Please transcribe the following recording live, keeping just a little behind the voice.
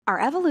Are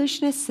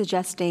evolutionists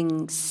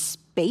suggesting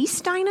space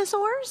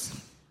dinosaurs?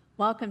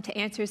 Welcome to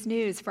Answers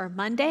News for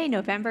Monday,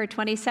 November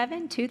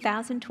 27,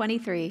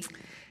 2023.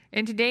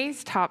 In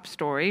today's top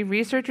story,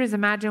 researchers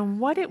imagine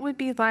what it would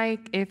be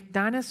like if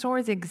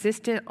dinosaurs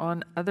existed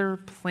on other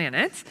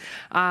planets.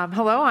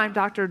 Hello, I'm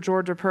Dr.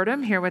 Georgia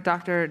Purdom here with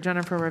Dr.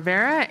 Jennifer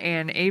Rivera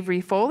and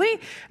Avery Foley.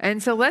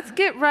 And so let's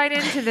get right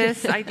into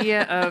this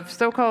idea of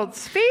so-called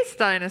space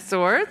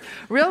dinosaurs.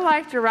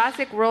 Real-life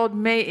Jurassic World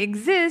may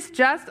exist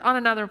just on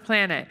another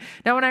planet.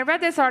 Now, when I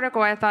read this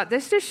article, I thought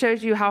this just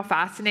shows you how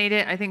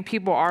fascinated I think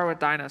people are with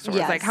dinosaurs.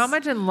 Yes. Like how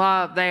much in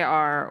love they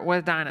are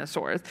with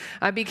dinosaurs.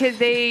 Because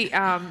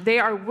they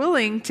are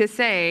willing to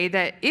say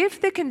that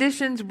if the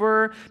conditions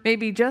were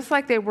maybe just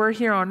like they were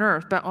here on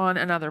Earth, but on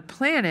another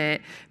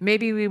planet,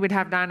 maybe we would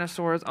have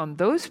dinosaurs on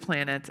those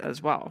planets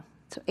as well.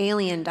 So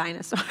alien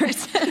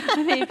dinosaurs.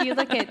 I mean, if you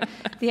look at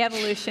the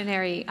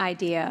evolutionary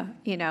idea,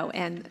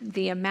 and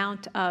the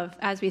amount of,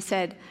 as we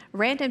said,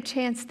 random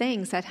chance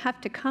things that have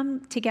to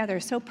come together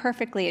so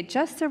perfectly at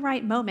just the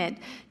right moment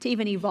to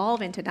even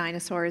evolve into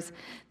dinosaurs,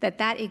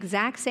 that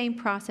exact same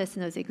process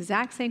in those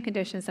exact same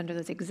conditions under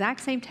those exact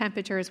same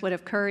temperatures would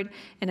have occurred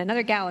in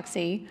another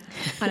galaxy,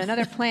 on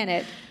another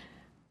planet,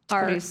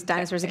 Produce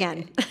dinosaurs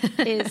again.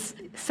 is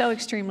so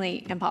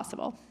extremely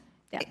impossible.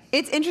 Yeah.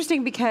 It's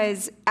interesting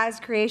because as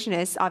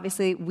creationists,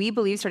 obviously, we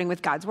believe, starting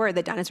with God's word,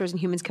 that dinosaurs and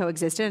humans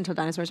coexisted until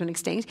dinosaurs went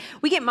extinct.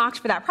 We get mocked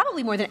for that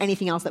probably more than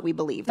anything else that we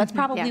believe. That's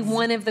probably Yes.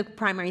 one of the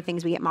primary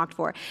things we get mocked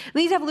for. And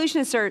these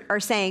evolutionists are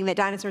saying that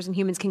dinosaurs and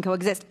humans can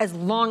coexist as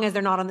long as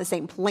they're not on the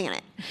same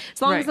planet.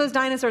 As long as those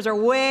dinosaurs are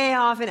way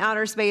off in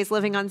outer space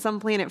living on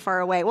some planet far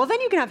away, well, then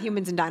you can have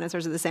humans and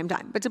dinosaurs at the same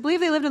time. But to believe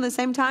they lived on the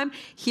same time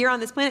here on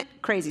this planet,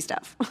 crazy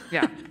stuff.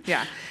 Yeah.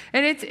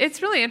 And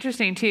it's really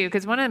interesting, too,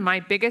 because one of my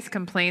biggest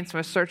complaints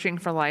was searching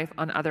for life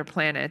on other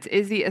planets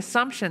is the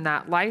assumption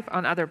that life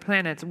on other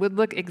planets would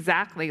look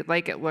exactly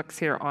like it looks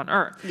here on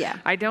Earth. Yeah.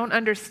 I don't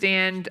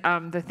understand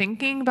the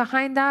thinking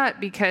behind that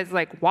because,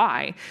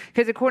 why?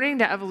 Because according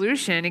to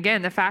evolution,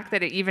 again, the fact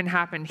that it even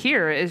happened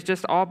here is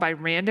just all by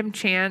random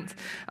chance.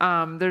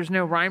 There's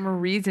no rhyme or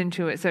reason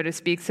to it, so to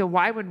speak. So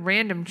why would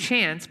random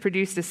chance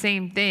produce the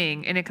same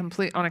thing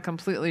on a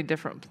completely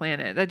different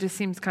planet? That just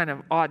seems kind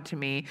of odd to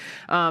me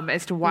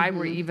as to why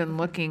we're even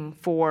looking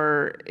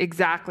for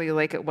exactly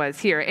like it was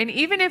here. And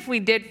even if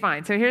we did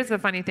find, so here's the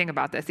funny thing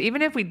about this,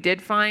 even if we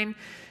did find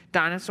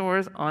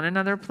dinosaurs on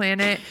another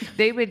planet,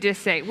 they would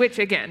just say, which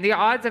again, the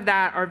odds of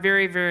that are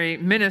very, very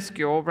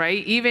minuscule,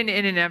 right? Even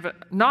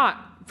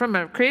not from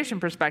a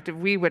creation perspective,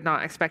 we would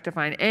not expect to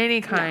find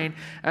any kind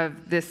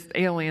of this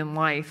alien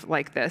life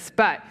like this.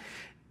 But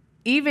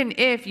even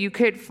if you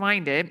could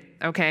find it,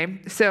 okay,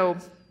 so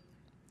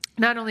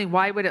not only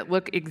why would it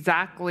look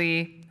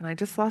exactly, and I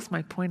just lost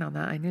my point on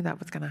that. I knew that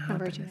was going to happen.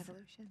 Convergent evolution.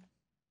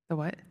 The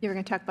what? You were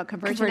going to talk about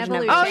convergent Convergent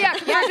evolution. Oh, yeah,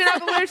 convergent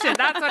evolution.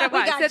 That's what it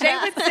was. So they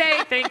would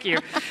say, thank you.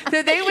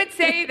 So they would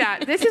say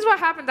that, this is what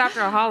happens after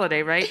a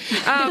holiday, right?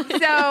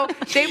 So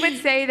they would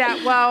say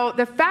that, well,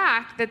 the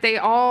fact that they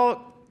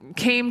all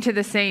came to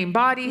the same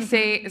body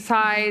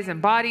size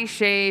and body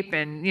shape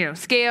and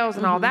scales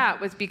and all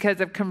that was because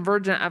of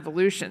convergent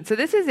evolution. So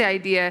this is the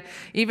idea.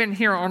 Even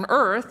here on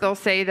Earth, they'll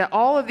say that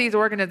all of these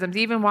organisms,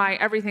 even why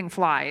everything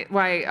why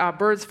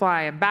birds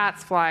fly and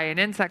bats fly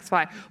and insects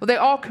fly, well, they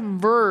all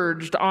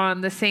converged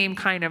on the same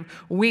kind of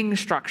wing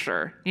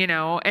structure,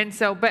 And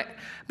so, but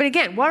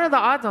again, what are the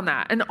odds on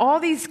that? And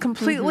all these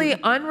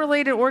completely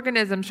unrelated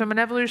organisms from an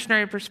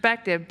evolutionary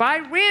perspective, by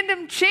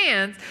random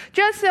chance,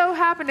 just so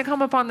happen to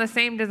come upon the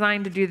same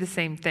design to do the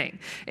same thing.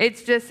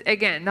 It's just,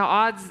 again, the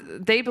odds,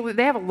 they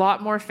have a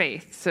lot more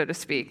faith, so to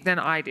speak, than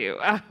I do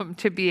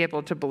to be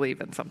able to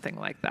believe in something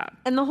like that.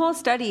 And the whole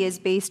study is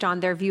based on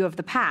their view of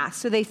the past.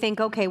 So they think,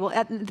 okay, well,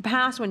 at the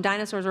past when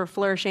dinosaurs were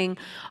flourishing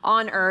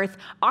on Earth,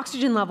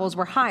 oxygen levels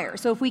were higher.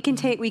 So if we can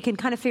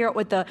kind of figure out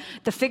what the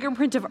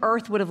fingerprint of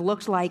Earth would have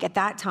looked like at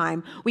that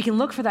time, we can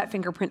look for that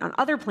fingerprint on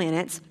other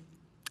planets.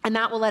 And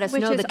that will let us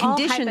know the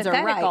conditions are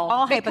right.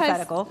 All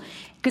hypothetical,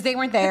 because they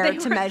weren't there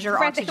to measure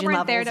oxygen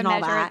levels and all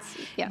that.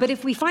 But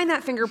if we find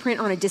that fingerprint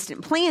on a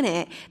distant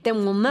planet, then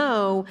we'll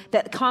know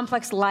that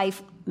complex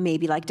life,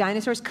 maybe like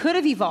dinosaurs, could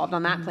have evolved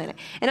on that planet.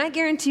 And I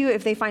guarantee you,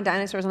 if they find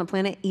dinosaurs on a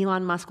planet,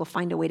 Elon Musk will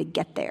find a way to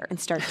get there and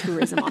start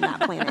tourism on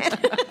that planet.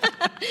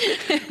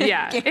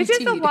 Yeah, it's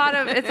just a lot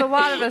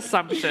of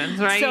assumptions,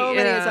 right? So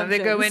many assumptions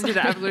that go into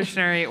the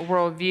evolutionary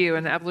worldview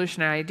and the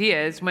evolutionary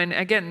ideas. When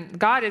again,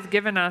 God has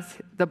given us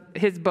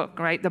His book,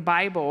 right, the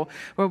Bible,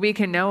 where we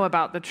can know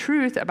about the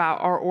truth about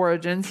our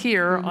origins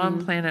here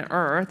on planet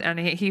Earth, and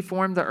He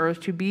formed the Earth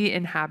to be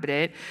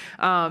inhabited,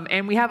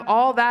 and we have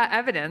all that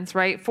evidence,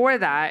 right, for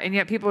that, and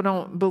yet people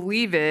don't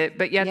believe it,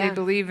 but yet they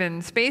believe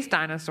in space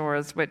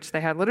dinosaurs, which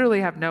they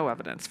literally have no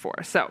evidence for.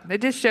 So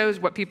it just shows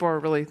what people are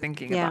really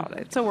thinking about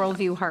it. It's a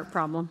worldview heart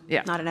problem,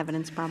 Yeah. not an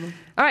evidence problem.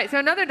 All right, so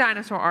another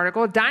dinosaur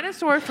article.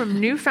 Dinosaurs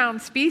from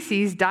newfound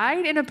species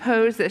died in a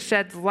pose that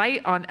sheds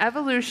light on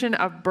evolution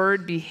of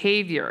bird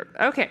behavior. behavior.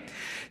 Okay,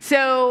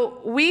 so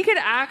we could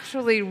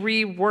actually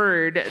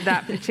reword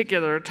that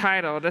particular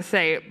title to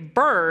say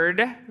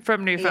bird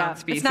from newfound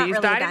species it's not really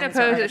a died in a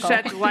dinosaur pose that article.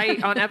 sheds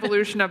light on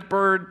evolution of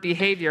bird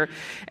behavior.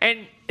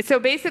 And so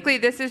basically,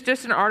 this is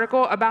just an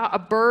article about a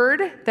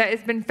bird that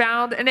has been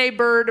found in a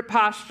bird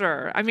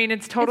posture. I mean,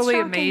 it's totally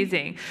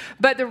amazing.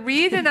 But the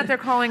reason that they're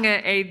calling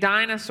it a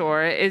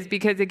dinosaur is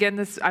because, again,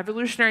 this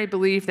evolutionary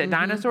belief that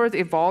dinosaurs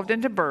evolved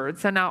into birds.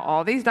 So now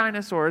all these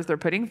dinosaurs, they're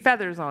putting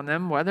feathers on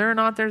them, whether or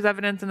not there's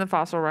evidence in the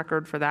fossil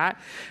record for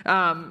that.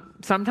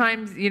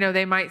 Sometimes,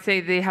 they might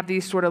say they have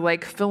these sort of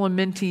like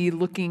filamenty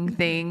looking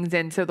things,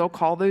 and so they'll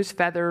call those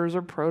feathers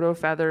or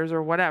proto-feathers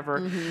or whatever.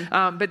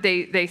 But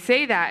they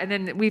say that, and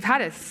then we've had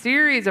a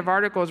series of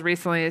articles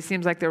recently. It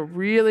seems like they're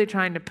really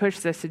trying to push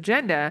this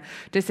agenda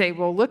to say,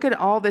 well, look at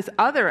all this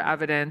other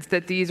evidence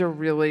that these are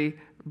really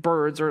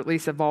birds, or at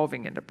least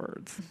evolving into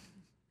birds.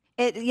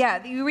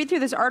 You read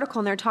through this article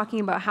and they're talking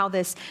about how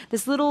this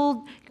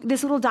little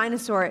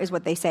dinosaur is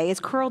what they say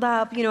is curled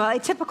up. A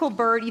typical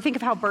bird. You think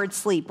of how birds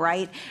sleep,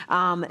 right?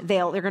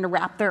 They're going to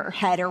wrap their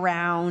head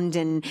around,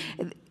 and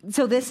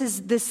so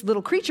this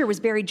little creature was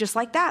buried just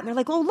like that. And they're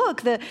like, oh,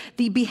 look,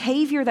 the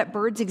behavior that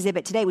birds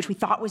exhibit today, which we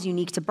thought was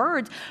unique to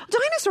birds,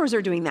 dinosaurs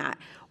are doing that.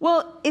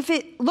 Well, if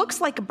it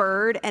looks like a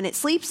bird and it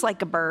sleeps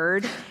like a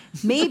bird,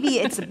 maybe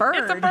it's a bird,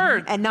 It's a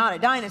bird. and not a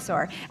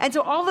dinosaur. And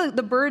so all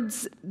the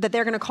birds that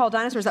they're going to call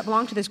dinosaurs that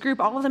belong to this group,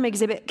 all of them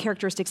exhibit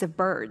characteristics of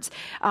birds.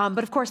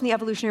 But of course, in the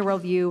evolutionary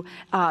worldview,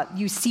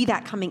 you see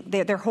that coming,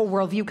 their whole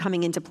worldview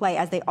coming into play,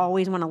 as they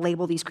always want to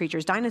label these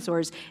creatures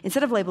dinosaurs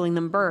instead of labeling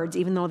them birds,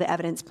 even though the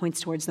evidence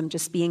points towards them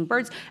just being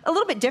birds. A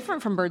little bit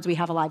different from birds we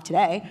have alive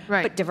today,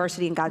 Right. but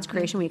diversity in God's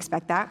creation, we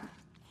expect that.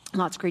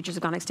 Lots of creatures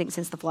have gone extinct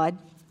since the flood.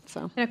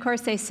 So. And of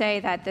course, they say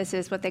that this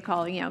is what they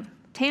call,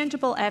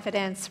 tangible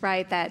evidence,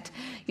 right? That,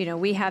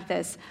 we have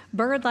this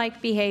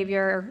bird-like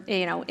behavior,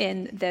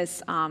 in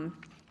this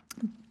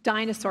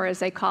dinosaur, as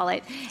they call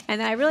it.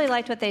 And I really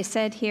liked what they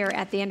said here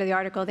at the end of the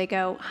article. They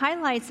go,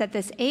 highlights that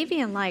this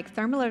avian-like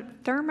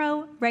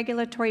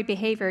thermoregulatory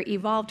behavior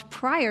evolved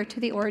prior to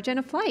the origin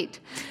of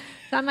flight.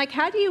 So I'm like,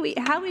 how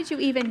would you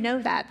even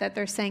know that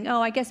they're saying,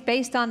 oh, I guess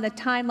based on the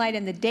timeline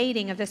and the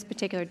dating of this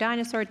particular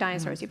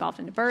dinosaurs evolved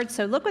into birds.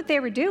 So look what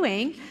they were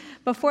doing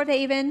before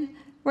they even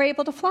were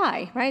able to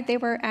fly, right? They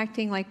were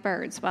acting like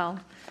birds. Well,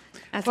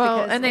 that's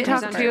because and they it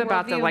was talk under too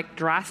about the worldview.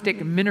 drastic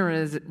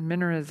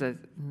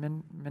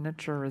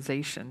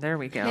miniaturization. There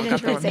we go.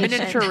 Got the word.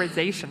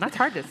 Miniaturization. That's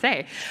hard to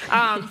say.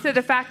 So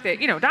the fact that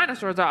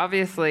dinosaurs are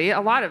obviously,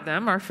 a lot of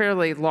them are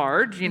fairly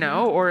large,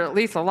 or at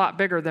least a lot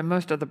bigger than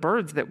most of the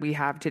birds that we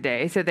have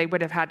today. So they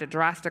would have had to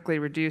drastically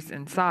reduce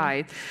in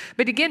size.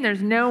 But again,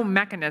 there's no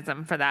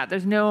mechanism for that.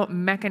 There's no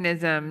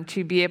mechanism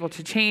to be able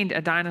to change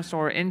a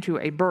dinosaur into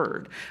a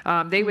bird.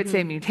 They would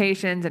say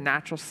mutations and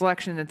natural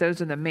selection, that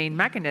those are the main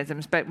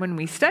mechanisms. But when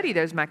we study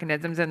those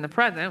mechanisms in the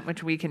present,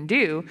 which we can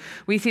do,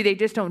 we see they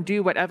just don't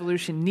do what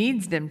evolution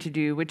needs them to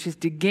do, which is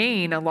to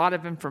gain a lot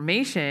of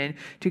information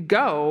to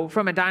go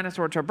from a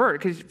dinosaur to a bird.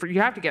 Because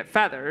you have to get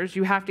feathers,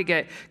 you have to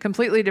get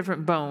completely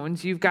different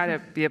bones, you've got to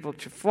be able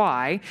to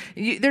fly.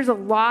 There's a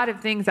lot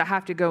of things that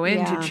have to go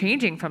into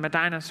changing from a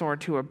dinosaur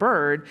to a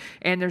bird,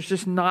 and there's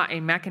just not a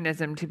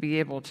mechanism to be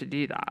able to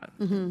do that.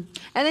 And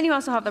then you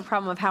also have the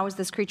problem of how is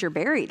this creature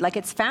buried? Like,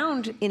 it's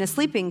found in a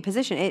sleeping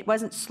position. It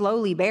wasn't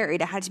slowly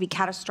buried. It had to be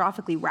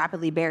catastrophically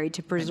rapidly buried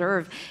to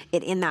preserve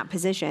it in that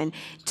position.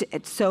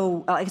 It's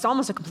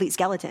almost a complete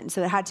skeleton.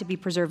 So it had to be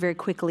preserved very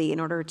quickly in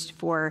order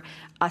for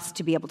us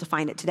to be able to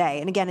find it today.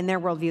 And again, in their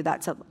worldview,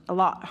 that's a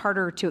lot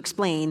harder to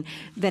explain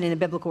than in a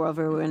biblical worldview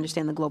where we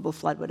understand the global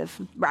flood would have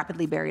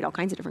rapidly buried all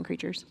kinds of different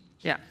creatures.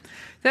 Yeah.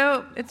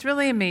 So it's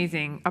really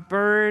amazing. A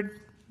bird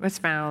was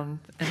found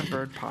in a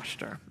bird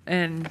posture.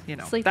 And,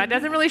 Sleeping. that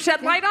doesn't really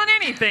shed light on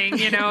anything,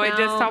 It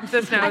just helps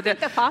us know I that. think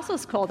the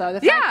fossil's cool, though. The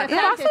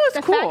fossil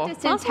is cool. The fact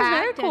it's Fossil's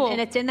very intact cool. and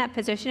it's in that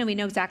position, and we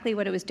know exactly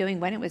what it was doing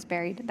when it was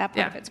buried. That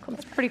part of it's cool.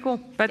 It's pretty cool.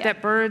 But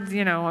that birds,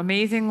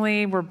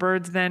 amazingly were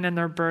birds then and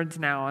they're birds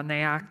now, and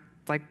they act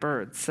like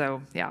birds.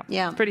 So Yeah.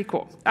 it's pretty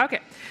cool. Okay.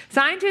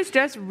 Scientists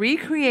just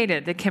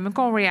recreated the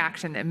chemical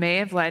reaction that may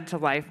have led to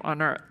life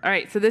on Earth. All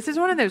right. So this is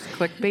one of those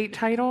clickbait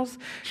titles,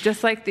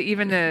 just like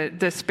even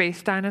the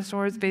space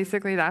dinosaurs,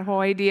 basically, that whole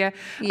idea.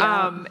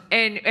 Yeah.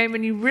 And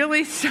when you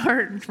really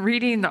start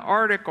reading the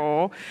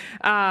article,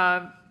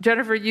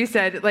 Jennifer, you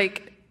said,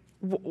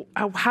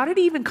 how did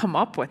he even come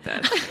up with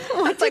this?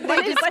 It's like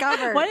they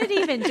discovered. What did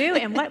he even do,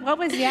 and what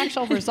was the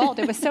actual result?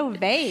 It was so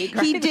vague.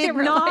 Right? He They did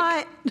were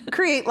not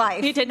create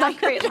life. He did not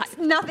create life.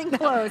 Nothing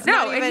close.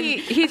 No, not and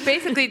even- he's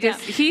basically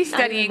just, he's Not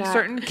even studying that.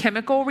 certain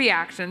chemical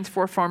reactions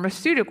for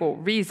pharmaceutical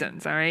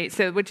reasons, all right?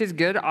 So, which is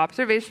good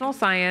observational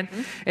science.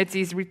 It's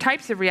these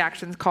types of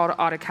reactions called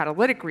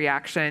autocatalytic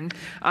reaction,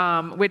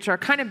 which are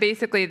kind of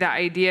basically the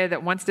idea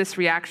that once this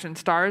reaction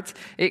starts,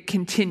 it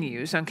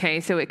continues, okay?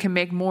 So it can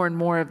make more and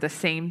more of the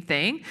same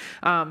thing.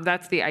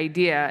 That's the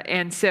idea.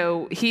 And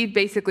so he's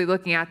basically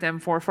looking at them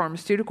for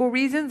pharmaceutical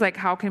reasons, like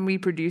how can we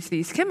produce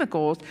these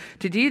chemicals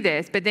to do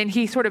this? But then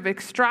he sort of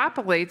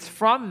extrapolates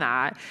from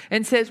that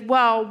and says,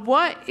 well,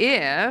 what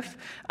if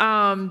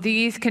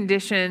these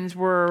conditions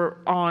were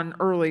on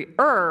early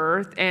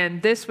Earth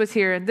and this was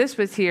here and this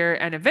was here,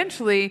 and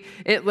eventually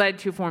it led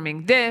to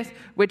forming this,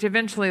 which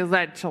eventually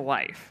led to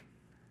life.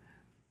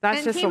 That's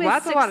And just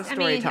that's a lot of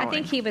storytelling. I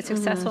think he was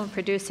successful in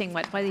producing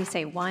what did he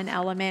say, one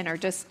element or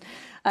just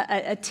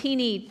a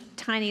teeny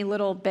tiny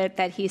little bit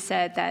that he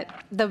said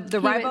that the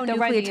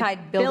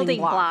ribonucleotide building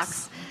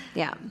blocks.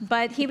 Yeah.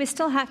 But he would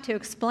still have to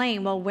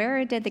explain, well,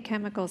 where did the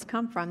chemicals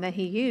come from that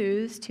he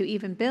used to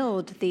even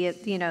build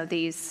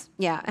these?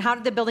 Yeah. How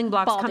did the building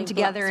blocks come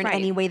together in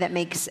any way that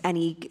makes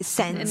any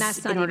sense And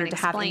that's not in order even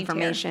to have explained here.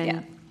 information?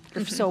 Yeah.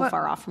 They're so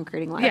far off from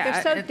creating life.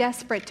 Yeah. They're so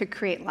desperate to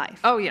create life.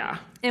 Oh, yeah.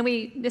 And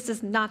this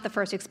is not the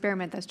first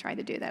experiment that's tried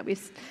to do that.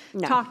 We've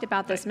talked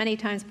about this many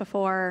times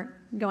before,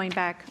 going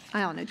back,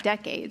 I don't know,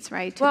 decades,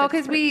 right? Well,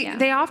 because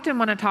they often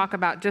want to talk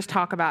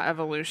about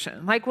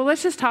evolution. Like, well,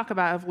 let's just talk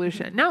about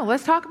evolution. No,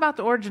 let's talk about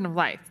the origin of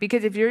life.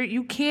 Because if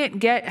you can't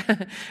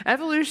get,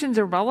 evolution's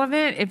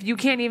irrelevant if you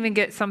can't even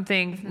get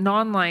something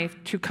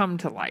non-life to come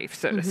to life,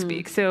 so to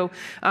speak. So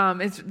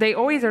they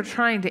always are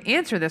trying to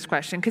answer this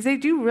question because they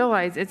do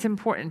realize it's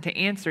important to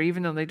answer,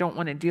 even though they don't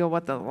want to deal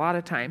with it a lot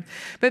of times.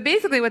 But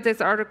basically what this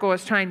article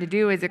is trying to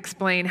do is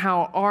explain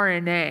how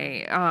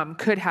RNA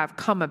could have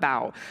come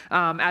about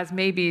as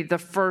maybe the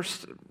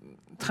first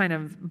kind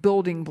of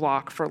building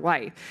block for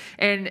life.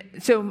 And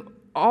so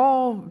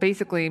most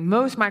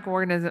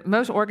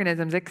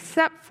organisms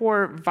except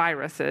for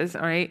viruses,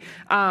 all right,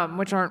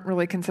 which aren't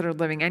really considered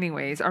living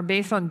anyways, are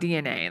based on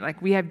DNA.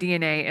 Like, we have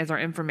DNA as our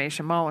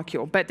information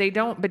molecule, but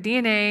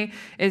DNA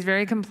is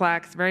very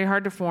complex, very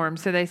hard to form.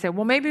 So they say,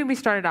 well, maybe we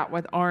started out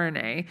with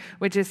RNA,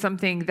 which is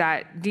something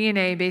that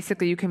DNA,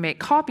 basically you can make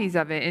copies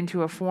of it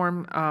into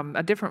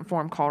a different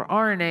form called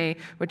RNA,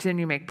 which then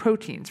you make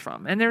proteins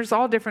from. And there's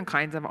all different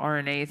kinds of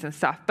RNAs and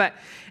stuff. But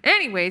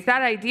anyways,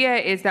 that idea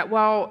is that,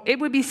 well, it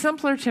would be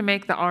simpler to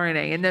make the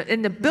RNA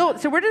in the build.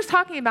 So we're just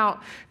talking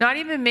about not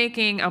even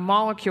making a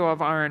molecule of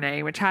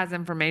RNA, which has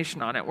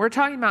information on it. We're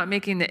talking about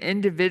making the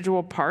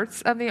individual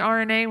parts of the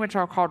RNA, which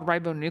are called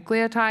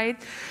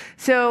ribonucleotides.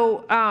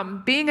 So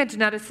being a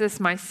geneticist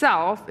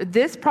myself,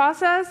 this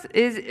process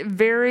is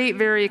very,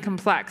 very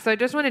complex. So I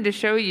just wanted to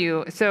show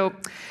you. So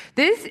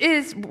this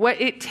is what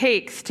it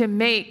takes to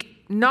make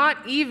not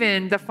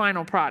even the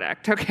final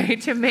product, okay,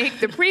 to make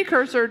the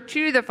precursor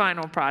to the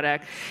final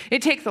product.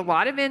 It takes a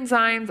lot of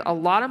enzymes, a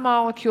lot of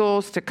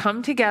molecules to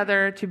come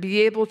together to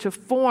be able to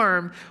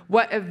form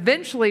what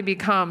eventually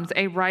becomes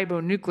a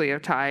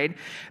ribonucleotide.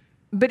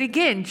 But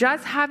again,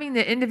 just having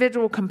the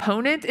individual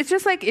components, it's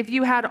just like if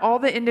you had all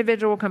the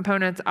individual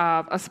components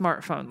of a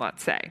smartphone,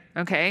 let's say,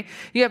 okay?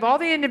 You have all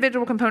the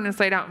individual components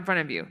laid out in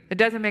front of you. It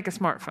doesn't make a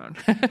smartphone.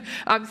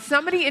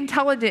 Somebody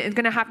intelligent is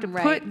going to have to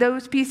put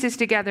those pieces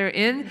together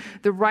in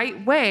the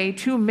right way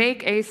to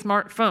make a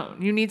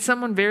smartphone. You need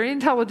someone very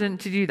intelligent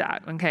to do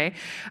that, okay?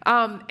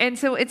 And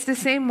so it's the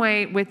same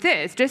way with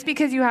this. Just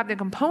because you have the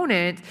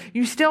components,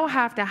 you still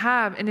have to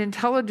have an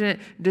intelligent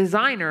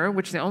designer,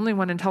 which the only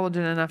one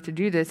intelligent enough to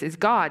do this is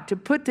God, to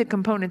put the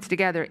components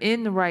together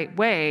in the right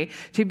way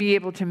to be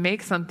able to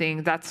make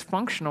something that's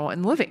functional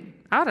and living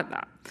out of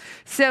that.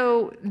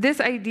 So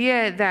this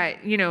idea that,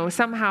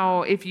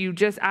 somehow if you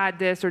just add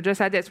this or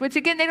just add this, which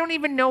again, they don't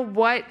even know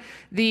what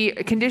the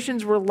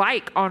conditions were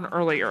like on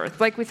early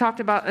Earth. Like we talked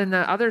about in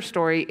the other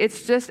story,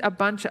 it's just a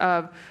bunch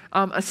of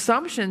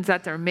assumptions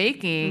that they're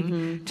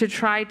making to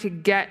try to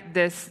get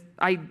this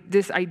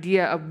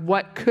idea of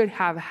what could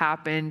have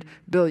happened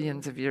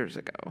billions of years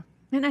ago.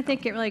 And I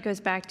think it really goes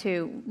back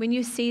to when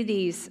you see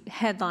these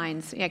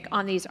headlines like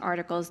on these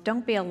articles,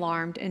 don't be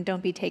alarmed and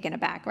don't be taken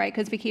aback, right?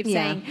 Because we keep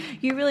saying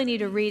you really need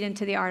to read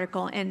into the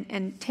article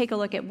and take a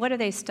look at what are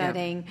they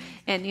studying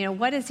and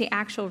what is the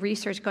actual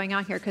research going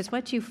on here? Because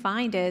what you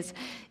find is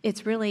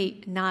it's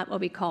really not what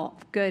we call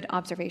good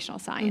observational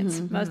science.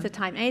 Most of the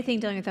time,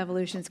 anything dealing with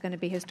evolution is going to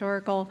be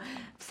historical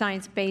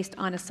science based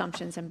on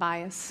assumptions and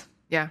bias.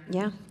 Yeah.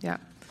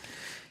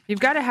 You've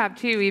got to have,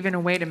 too, even a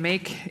way to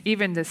make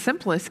even the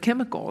simplest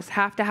chemicals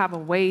have to have a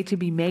way to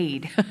be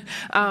made.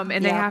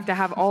 And they have to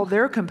have all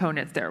their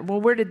components there. Well,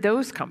 where did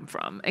those come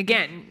from?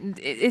 Again,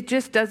 it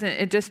just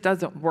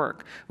doesn't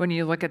work when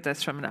you look at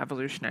this from an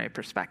evolutionary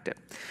perspective.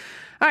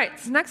 All right,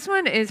 so next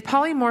one is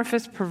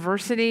polymorphous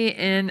perversity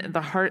in the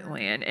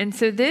heartland. And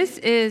so this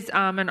is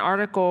an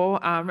article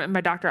written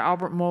by Dr.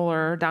 Albert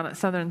Mohler down at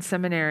Southern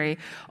Seminary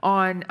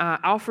on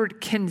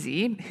Alfred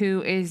Kinsey,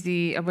 who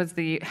was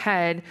the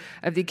head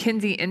of the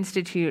Kinsey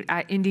Institute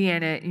at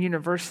Indiana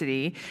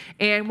University.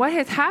 And what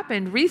has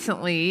happened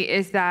recently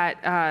is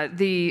that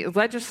the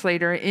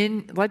legislature, I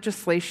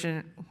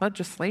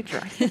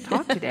can't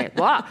talk today.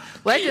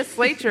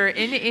 Legislature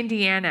in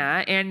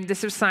Indiana, and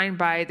this was signed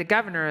by the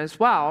governor as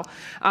well,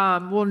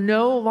 will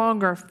no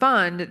longer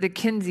fund the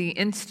Kinsey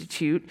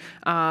Institute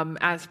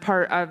as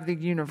part of the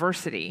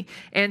university.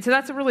 And so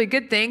that's a really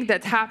good thing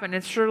that's happened.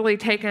 It's surely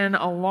taken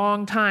a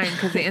long time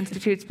because the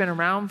Institute's been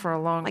around for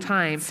a long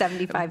time.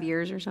 75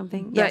 years or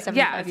something? But,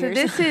 75 years.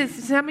 So this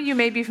is, some of you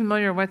may be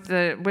familiar with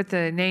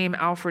the name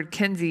Alfred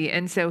Kinsey.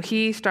 And so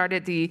he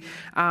started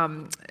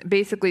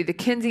basically the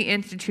Kinsey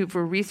Institute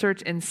for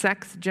Research in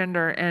Sex,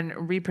 Gender,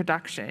 and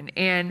Reproduction.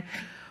 And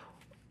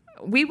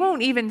we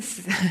won't even,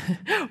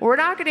 we're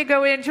not going to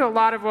go into a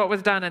lot of what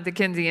was done at the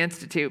Kinsey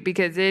Institute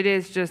because it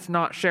is just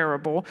not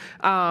shareable.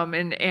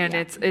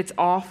 It's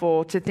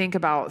awful to think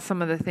about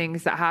some of the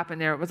things that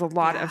happened there. It was a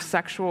lot of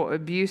sexual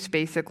abuse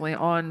basically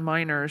on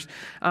minors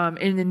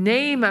in the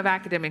name of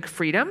academic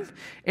freedom,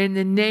 in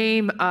the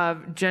name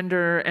of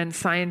gender and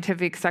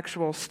scientific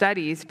sexual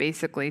studies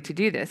basically to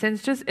do this.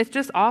 And it's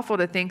just awful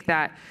to think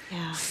that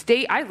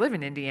I live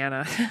in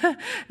Indiana,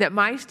 that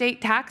my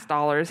state tax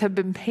dollars have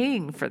been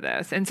paying for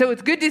this. And so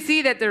it's good to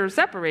see that they're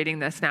separating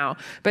this now,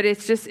 but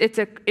it's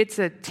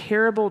a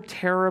terrible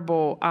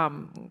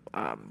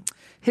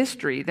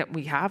history that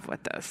we have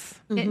with this.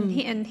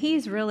 And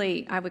he's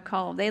really, I would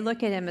call, they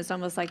look at him as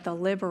almost like the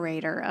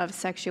liberator of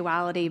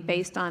sexuality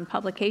based on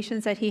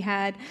publications that he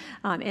had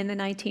in the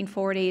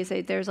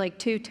 1940s. There's like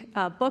two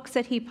books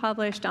that he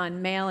published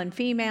on male and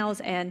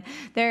females, and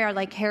they are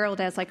like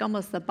heralded as like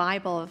almost the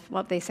Bible of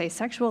what they say,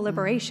 sexual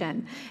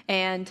liberation.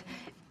 And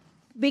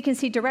we can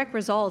see direct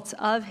results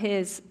of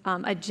his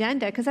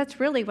agenda, because that's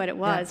really what it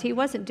was. He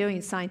wasn't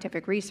doing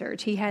scientific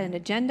research. He had an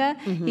agenda,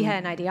 he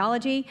had an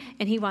ideology,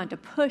 and he wanted to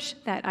push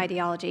that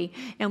ideology.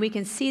 And we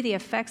can see the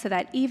effects of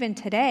that even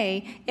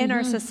today in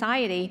our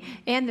society,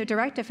 and the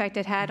direct effect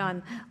it had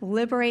on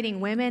liberating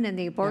women and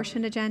the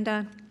abortion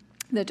agenda,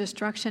 the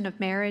destruction of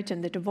marriage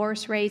and the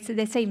divorce rates.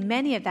 They say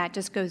many of that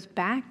just goes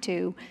back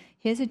to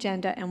his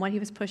agenda and what he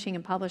was pushing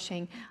and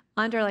publishing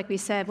under, like we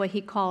said, what he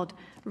called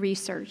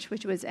research,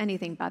 which was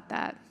anything but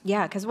that.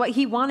 Yeah, because what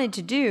he wanted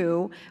to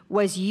do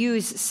was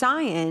use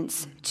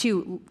science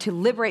to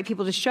liberate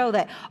people, to show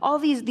that all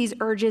these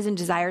urges and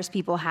desires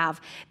people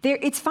have,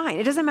 it's fine.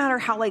 It doesn't matter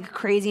how like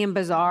crazy and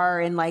bizarre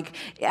and like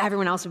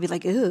everyone else would be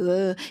like,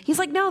 ugh. He's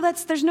like, no,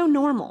 there's no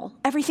normal.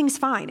 Everything's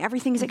fine.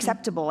 Everything's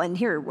acceptable. And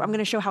here, I'm going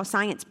to show how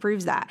science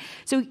proves that.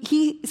 So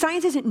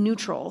science isn't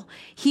neutral.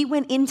 He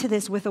went into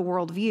this with a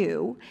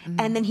worldview,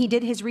 and then he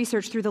did his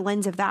research through the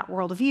lens of that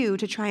worldview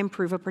to try and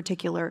prove a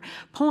particular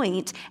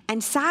point.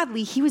 And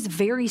sadly, he was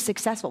very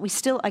successful. We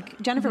still, like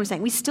Jennifer was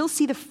saying, we still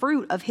see the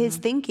fruit of his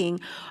thinking,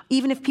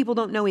 even if people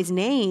don't know his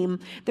name.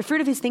 The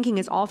fruit of his thinking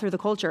is all through the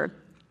culture.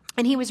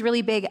 And he was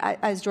really big,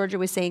 as Georgia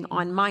was saying,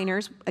 on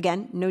minors.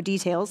 Again, no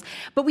details.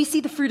 But we see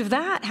the fruit of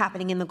that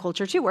happening in the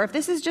culture, too, where if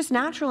this is just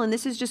natural and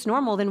this is just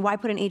normal, then why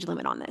put an age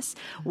limit on this?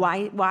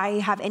 Why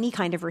have any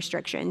kind of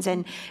restrictions?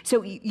 And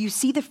so you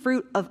see the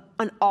fruit of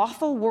an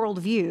awful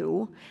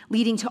worldview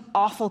leading to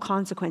awful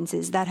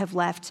consequences that have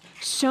left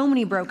so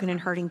many broken and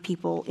hurting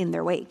people in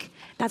their wake.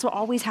 That's what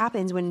always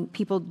happens when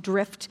people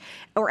drift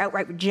or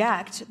outright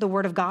reject the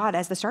word of God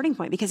as the starting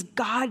point, because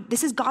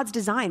this is God's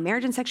design.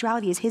 Marriage and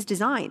sexuality is his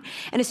design.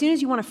 And as soon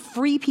as you want to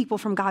free people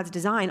from God's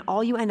design,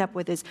 all you end up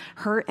with is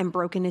hurt and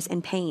brokenness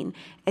and pain.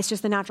 It's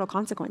just the natural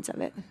consequence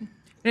of it.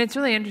 And it's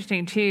really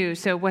interesting, too.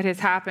 So what has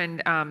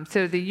happened,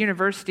 so the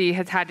university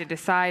has had to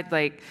decide,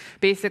 like,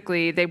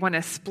 basically they want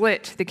to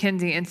split the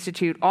Kinsey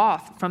Institute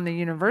off from the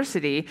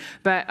university.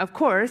 But, of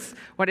course,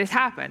 what has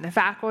happened? The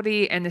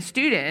faculty and the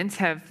students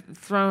have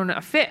thrown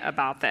a fit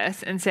about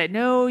this and said,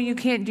 no, you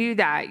can't do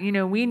that. You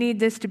know, we need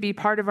this to be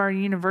part of our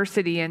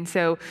university. And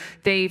so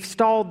they've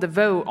stalled the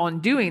vote on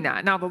doing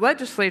that. Now, the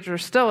legislature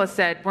still has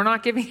said, we're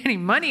not giving any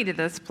money to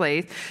this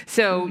place,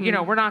 so, you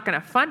know, we're not going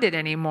to fund it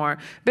anymore.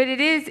 But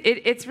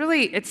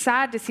it's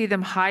sad to see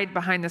them hide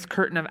behind this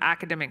curtain of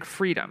academic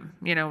freedom,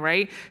 you know,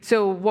 right?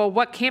 So, well,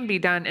 what can be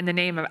done in the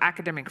name of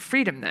academic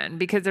freedom then?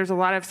 Because there's a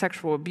lot of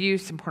sexual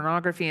abuse and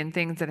pornography and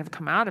things that have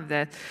come out of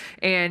this.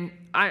 And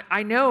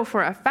I know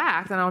for a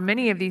fact that on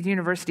many of these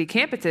university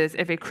campuses,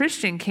 if a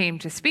Christian came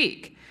to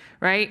speak,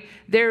 right?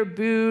 They're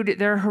booed,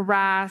 they're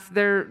harassed,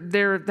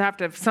 they have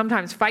to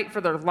sometimes fight for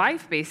their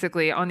life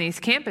basically on these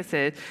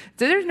campuses.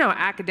 So there's no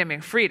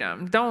academic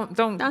freedom. Don't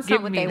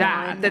give me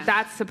that.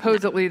 That's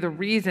supposedly the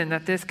reason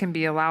that this can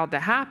be allowed to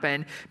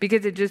happen,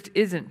 because it just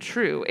isn't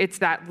true. It's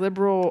that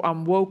liberal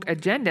woke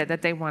agenda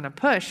that they want to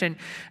push. And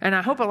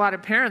I hope a lot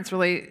of parents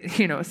really,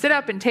 sit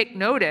up and take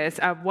notice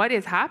of what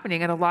is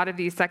happening at a lot of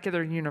these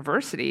secular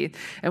universities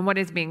and what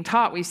is being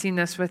taught. We've seen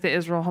this with the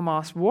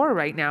Israel-Hamas war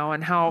right now,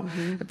 and how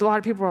a lot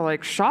of people are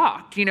like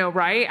shocked,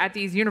 right, at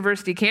these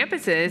university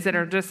campuses that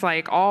are just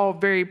like all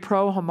very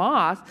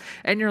pro-Hamas,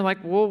 and you're like,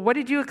 well, what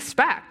did you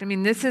expect? I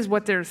mean, this is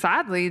what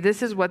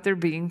they're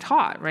being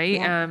taught, right?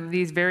 Yeah.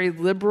 These very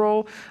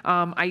liberal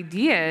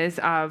ideas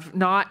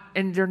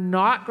and they're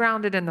not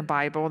grounded in the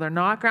Bible, they're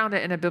not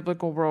grounded in a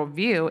biblical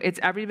worldview. It's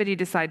everybody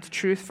decides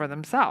truth for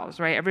themselves,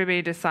 right?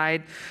 Everybody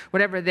decide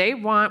whatever they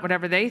want,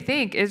 whatever they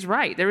think is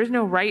right. There is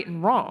no right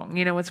and wrong,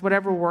 it's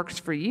whatever works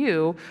for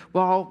you.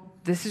 Well,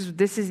 this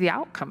is the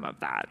outcome of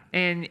that.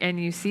 And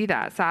you see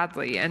that,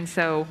 sadly. And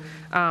so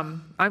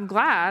I'm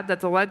glad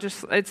that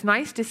it's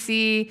nice to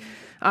see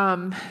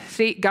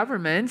state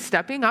governments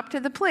stepping up to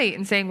the plate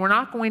and saying, we're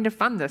not going to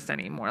fund this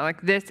anymore.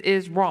 Like, this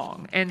is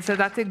wrong. And so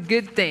that's a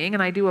good thing,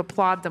 and I do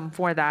applaud them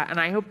for that. And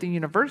I hope the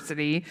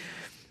university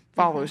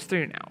follows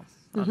through now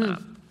on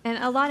that. And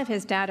a lot of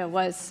his data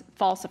was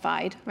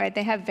falsified, right?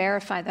 They have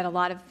verified that a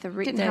lot of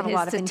Didn't have a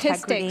lot of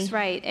statistics, integrity.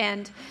 right?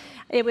 And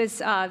it was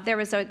there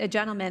was a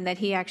gentleman that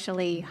he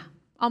actually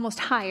almost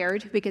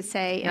hired, we could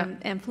say,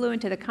 and flew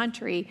into the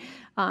country,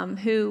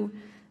 who,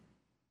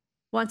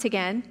 once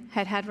again,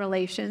 had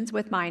relations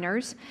with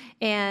minors.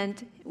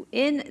 And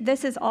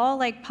this is all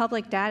like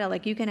public data,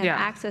 like you can have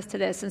access to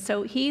this. And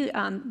so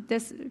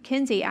this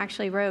Kinsey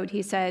actually wrote,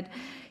 he said,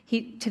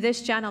 to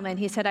this gentleman,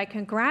 he said, I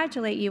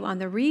congratulate you on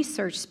the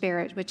research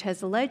spirit which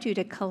has led you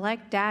to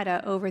collect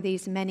data over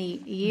these many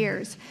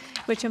years,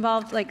 which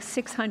involved like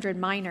 600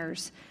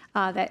 minors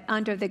that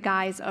under the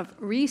guise of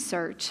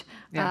research.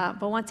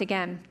 But once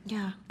again,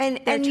 they're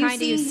trying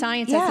to use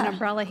science as an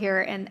umbrella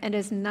here, and it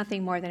is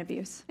nothing more than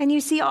abuse. And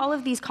you see all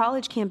of these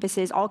college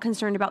campuses all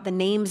concerned about the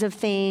names of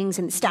things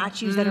and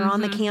statues that are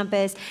on the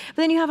campus. But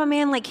then you have a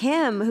man like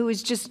him who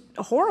is just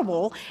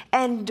horrible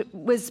and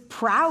was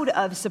proud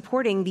of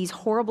supporting these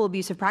horrible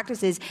abusive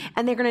practices,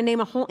 and they're going to name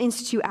a whole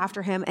institute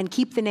after him and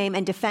keep the name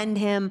and defend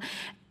him,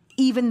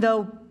 even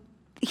though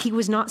he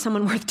was not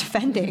someone worth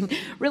defending.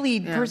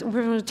 Really,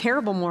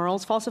 terrible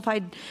morals,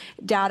 falsified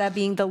data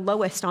being the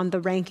lowest on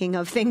the ranking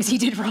of things he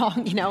did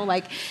wrong,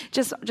 like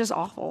just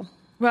awful.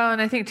 Well,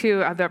 and I think, too,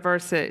 that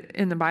verse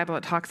in the Bible,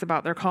 it talks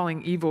about they're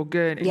calling evil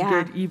good and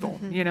good evil.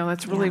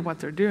 That's really what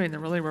they're doing. They're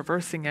really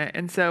reversing it.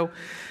 And so,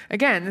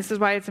 again, this is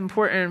why it's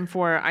important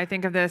I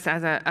think of this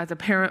as a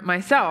parent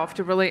myself,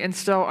 to really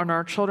instill on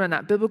our children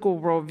that biblical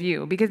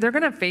worldview, because they're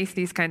going to face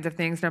these kinds of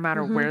things no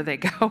matter where they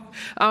go.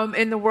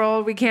 In the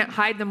world, we can't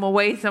hide them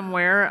away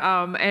somewhere,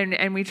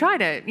 and we try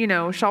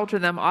to, shelter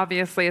them,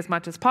 obviously, as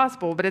much as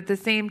possible, but at the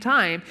same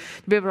time,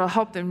 to be able to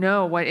help them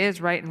know what is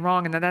right and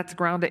wrong, and that's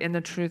grounded in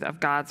the truth of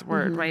God's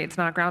word. Right? It's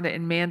not grounded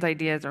in man's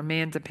ideas or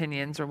man's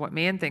opinions or what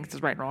man thinks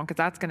is right and wrong, because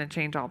that's going to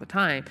change all the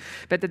time.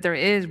 But that there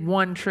is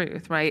one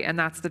truth, right? And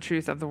that's the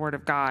truth of the Word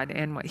of God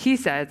and what He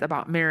says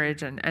about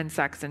marriage and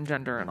sex and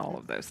gender and all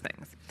of those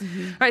things. All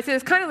right, so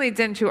this kind of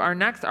leads into our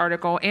next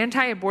article.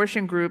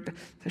 Anti-abortion group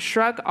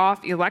shrug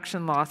off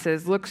election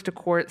losses, looks to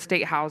court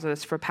state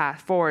houses for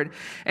path forward.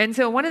 And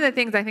so one of the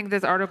things I think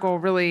this article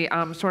really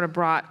sort of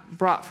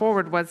brought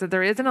forward was that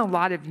there isn't a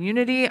lot of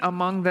unity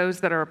among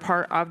those that are a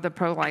part of the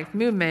pro-life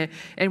movement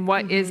and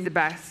what is the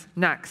best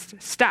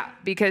next step.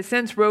 Because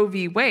since Roe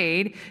v.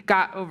 Wade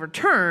got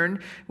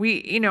overturned,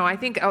 I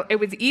think it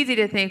was easy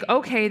to think,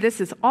 okay,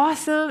 this is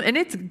awesome and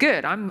it's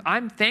good.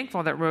 I'm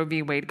thankful that Roe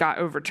v. Wade got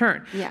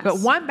overturned. Yes. But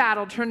one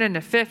battle turned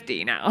into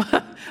 50 now.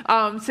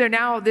 So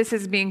now this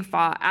is being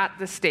fought at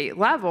the state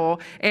level,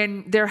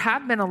 and there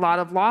have been a lot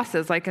of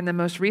losses. Like in the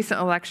most recent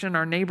election,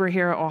 our neighbor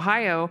here,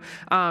 Ohio,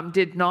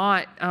 did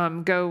not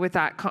go with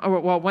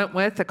went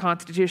with a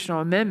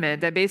constitutional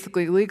amendment that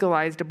basically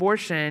legalized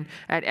abortion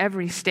at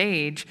every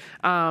stage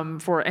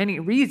for any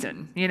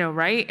reason,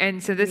 right?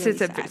 And so this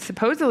is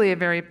supposedly a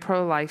very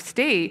pro-life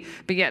state,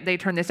 but yet they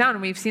turned this down.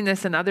 And we've seen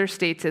this in other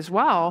states as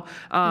well.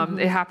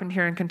 It happened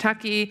here in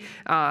Kentucky,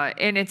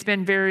 and it's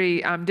been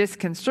very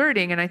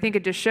disconcerting. And I think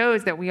it just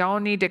shows that we all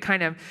need to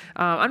kind of,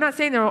 I'm not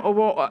saying there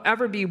will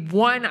ever be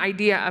one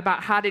idea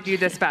about how to do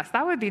this best.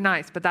 That would be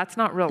nice, but that's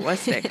not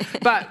realistic.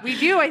 But we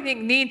do, I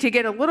think, need to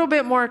get a little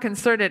bit more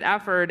concerted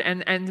effort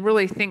and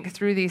really think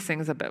through these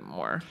things a bit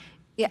more.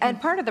 Yeah,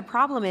 and part of the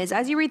problem is,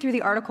 as you read through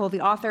the article,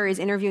 the author is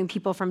interviewing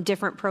people from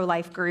different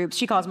pro-life groups.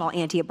 She calls them all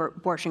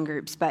anti-abortion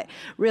groups, but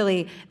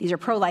really these are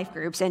pro-life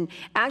groups. And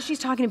as she's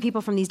talking to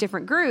people from these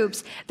different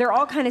groups, they're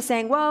all kind of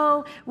saying,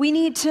 well, we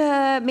need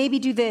to maybe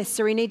do this,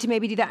 or we need to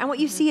maybe do that. And what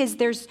you see is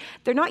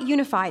they're not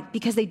unified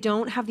because they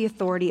don't have the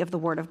authority of the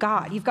Word of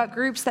God. You've got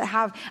groups that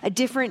have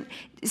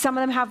some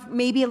of them have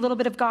maybe a little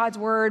bit of God's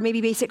Word,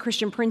 maybe basic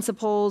Christian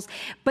principles,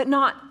 but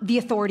not the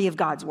authority of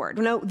God's Word.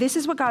 No, this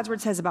is what God's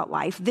Word says about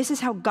life. This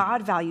is how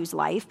God values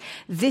life.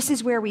 This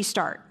is where we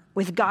start,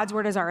 with God's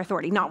Word as our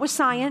authority, not with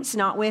science,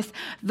 not with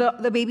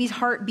the baby's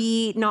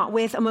heartbeat, not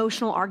with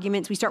emotional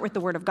arguments. We start with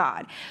the Word of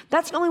God.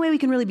 That's the only way we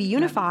can really be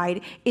unified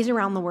is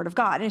around the Word of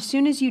God. And as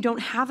soon as you don't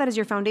have that as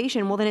your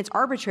foundation, well, then it's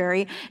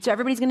arbitrary. So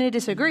everybody's going to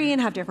disagree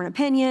and have different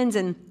opinions,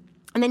 and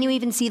then you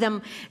even see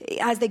them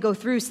as they go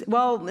through,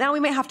 well, now we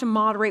might have to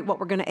moderate what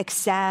we're going to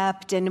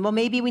accept. And, well,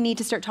 maybe we need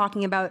to start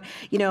talking about,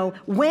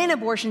 when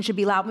abortion should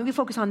be allowed. Maybe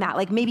focus on that.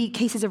 Like maybe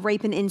cases of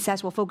rape and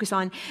incest, we'll focus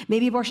on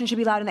maybe abortion should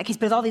be allowed in that case,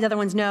 but all these other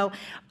ones, no.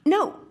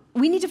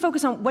 We need to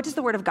focus on what does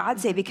the Word of God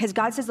say, because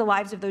God says the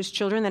lives of those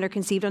children that are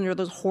conceived under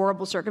those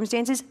horrible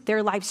circumstances,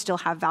 their lives still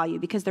have value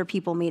because they're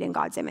people made in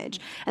God's image,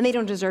 and they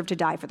don't deserve to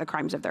die for the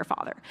crimes of their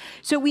father.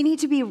 So we need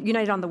to be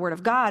united on the Word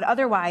of God.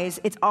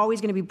 Otherwise, it's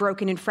always going to be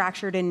broken and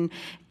fractured and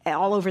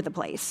all over the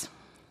place.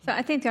 So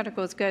I think the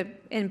article is good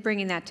in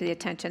bringing that to the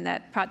attention,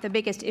 that the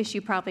biggest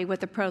issue probably with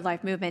the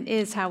pro-life movement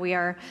is how we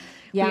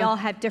all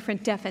have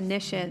different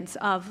definitions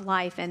of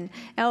life, and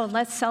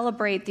let's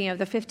celebrate the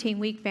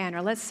 15-week ban,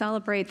 or let's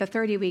celebrate the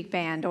 30-week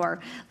ban, or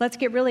let's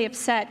get really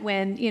upset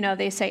when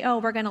they say, oh,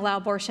 we're going to allow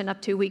abortion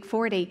up to week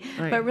 40.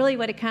 Right. But really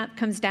what it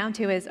comes down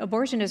to is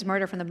abortion is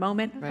murder from the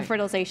moment of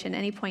fertilization,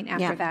 any point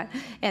after that,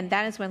 and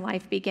that is when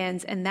life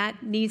begins, and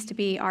that needs to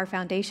be our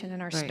foundation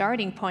and our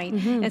starting point.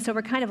 Mm-hmm. And so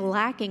we're kind of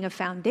lacking a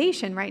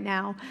foundation right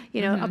now,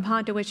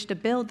 upon to which to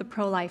build the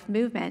pro-life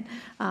movement.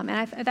 And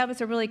that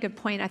was a really good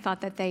point I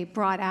thought that they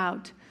brought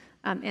out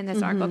in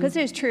this article, because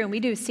it is true, and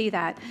we do see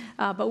that,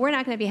 but we're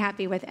not going to be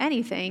happy with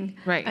anything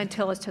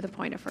until it's to the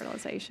point of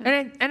fertilization.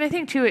 And I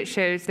think, too, it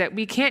shows that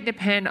we can't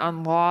depend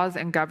on laws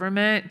and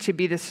government to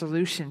be the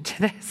solution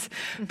to this,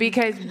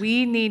 because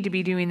we need to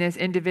be doing this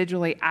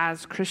individually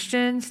as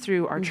Christians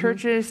through our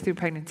churches, through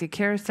pregnancy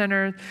care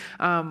centers.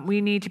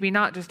 We need to be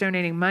not just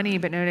donating money,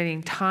 but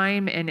donating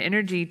time and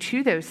energy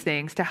to those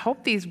things to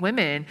help these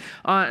women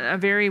on a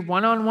very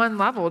one-on-one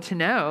level to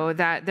know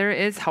that there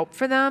is help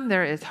for them,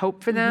 there is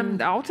hope for them.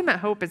 The ultimate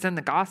hope is in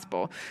the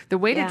gospel. The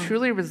way to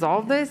truly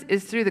resolve this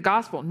is through the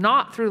gospel,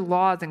 not through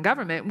laws and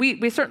government.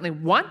 We certainly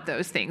want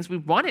those things. We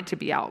want it to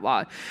be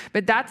outlawed,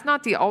 but that's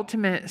not the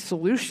ultimate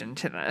solution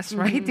to this,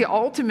 right? The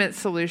ultimate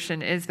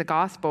solution is the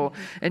gospel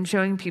and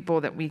showing people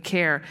that we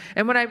care.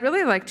 And what I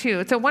really like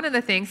too, so one of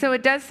the things, so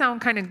it does sound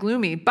kind of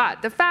gloomy,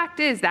 but the fact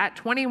is that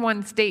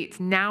 21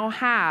 states now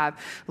have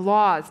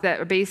laws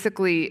that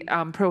basically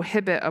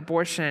prohibit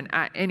abortion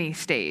at any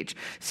stage.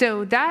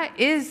 So that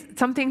is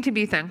something to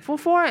be thankful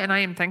for, and I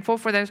am thankful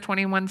for those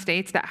 21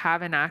 states that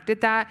have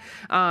enacted that,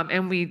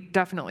 and we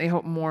definitely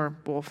hope more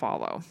will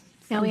follow.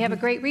 Now, we have a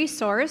great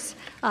resource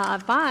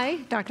by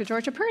Dr.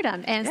 Georgia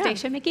Purdom and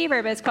Stacia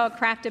McGeever, but it's called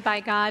Crafted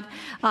by God.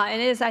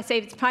 And it is, I say,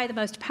 it's probably the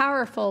most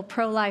powerful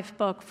pro-life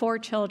book for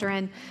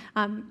children,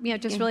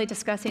 just really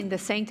discussing the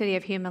sanctity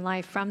of human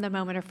life from the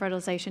moment of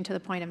fertilization to the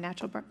point of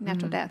natural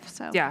death.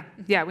 So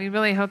Yeah, we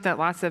really hope that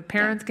lots of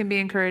parents can be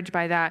encouraged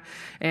by that.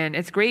 And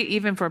it's great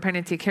even for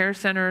pregnancy care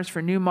centers,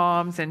 for new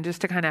moms, and just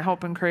to kind of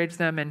help encourage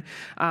them.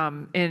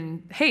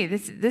 And hey,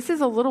 this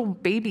is a little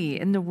baby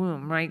in the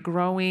womb, right,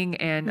 growing,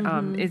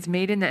 and is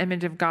made in the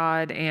image of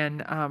God,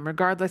 and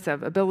regardless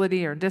of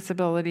ability or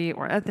disability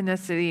or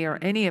ethnicity or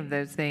any of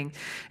those things,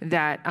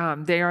 that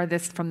they are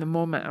this from the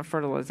moment of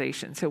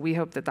fertilization. So we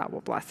hope that that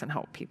will bless and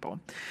help people.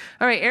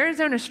 All right,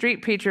 Arizona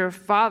street preacher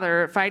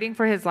father fighting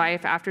for his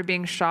life after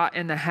being shot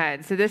in the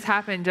head. So this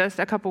happened just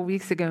a couple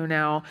weeks ago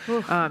now.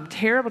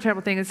 Terrible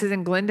thing. This is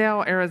in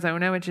Glendale,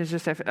 Arizona, which is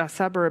just a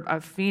suburb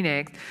of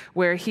Phoenix,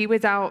 where he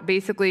was out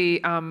basically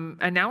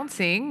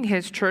announcing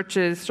his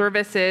church's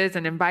services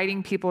and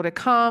inviting people to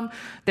come.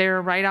 They're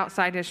right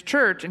outside his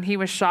church, and he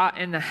was shot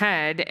in the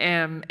head,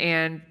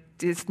 and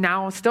is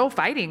now still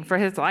fighting for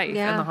his life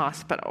in the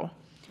hospital.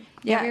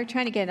 Yeah, we were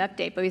trying to get an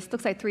update, but it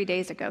looks like 3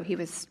 days ago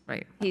he's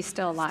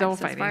still alive. Still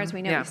so as far as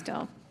we know,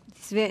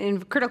 he's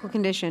in critical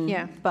condition.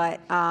 Yeah.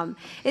 But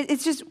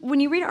it's just, when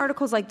you read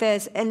articles like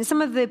this, and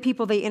some of the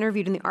people they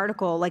interviewed in the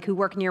article, like who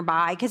work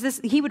nearby,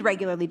 because he would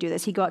regularly do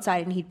this. He'd go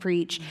outside and he'd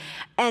preach.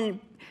 And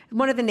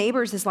one of the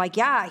neighbors is like,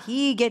 yeah,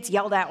 he gets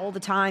yelled at all the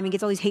time. He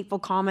gets all these hateful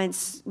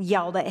comments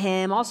yelled at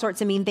him, all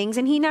sorts of mean things,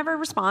 and he never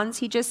responds.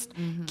 He just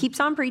keeps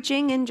on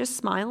preaching and just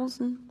smiles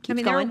and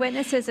keeps going. There were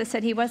witnesses that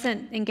said he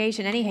wasn't engaged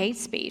in any hate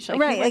speech. He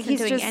wasn't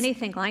doing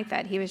anything like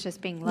that. He was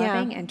just being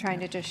loving and trying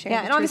to just share the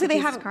and truth obviously of they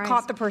Jesus haven't Christ.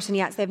 caught the person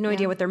yet, so they have no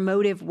idea what their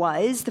motive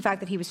was. The fact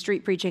that he was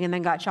street preaching and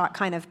then got shot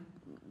kind of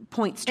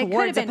points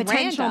towards a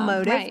potential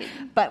motive,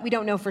 but we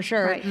don't know for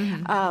sure.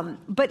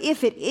 But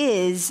if it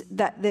is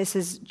that this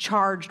is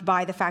charged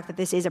by the fact that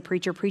this is a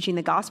preacher preaching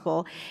the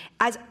gospel,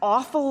 as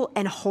awful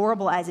and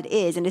horrible as it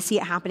is, and to see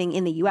it happening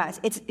in the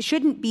U.S., it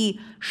shouldn't be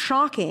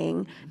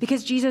shocking,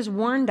 because Jesus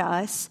warned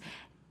us,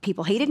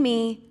 people hated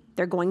me,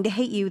 they're going to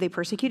hate you, they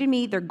persecuted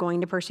me, they're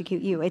going to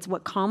persecute you. It's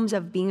what comes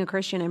of being a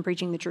Christian and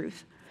preaching the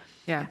truth.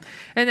 Yeah,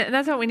 and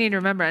that's what we need to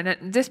remember.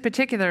 And this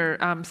particular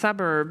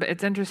suburb,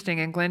 it's interesting,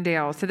 in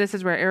Glendale. So this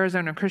is where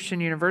Arizona Christian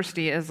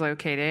University is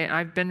located.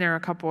 I've been there a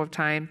couple of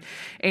times,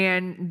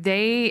 and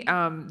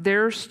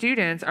their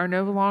students are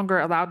no longer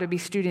allowed to be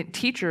student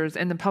teachers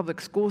in the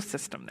public school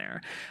system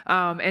there.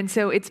 And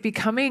so it's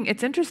becoming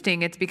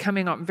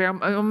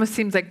almost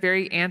seems like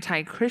very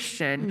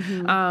anti-Christian.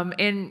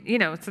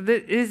 And so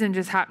this isn't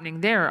just happening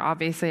there.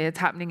 Obviously, it's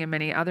happening in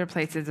many other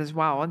places as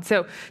well. And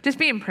so just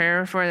be in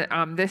prayer for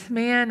this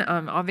man.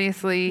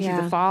 Obviously, he's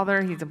a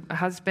father, he's a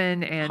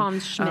husband, and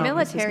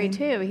military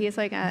too. He's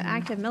like an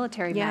active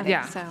military medic.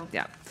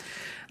 Yeah.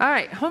 All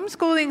right,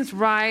 homeschooling's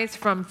rise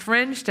from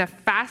fringe to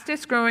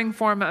fastest growing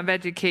form of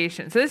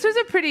education. So this was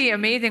a pretty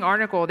amazing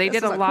article. They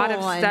did a lot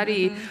of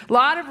study, a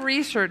lot of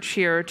research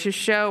here to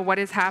show what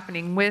is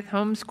happening with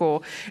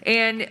homeschool.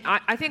 And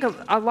I think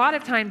a lot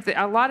of times,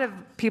 a lot of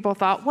people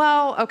thought,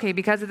 well, okay,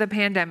 because of the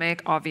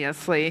pandemic,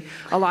 obviously,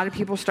 a lot of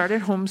people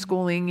started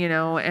homeschooling,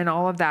 and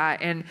all of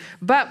that.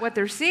 But what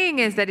they're seeing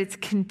is that it's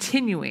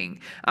continuing.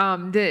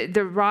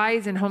 The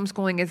rise in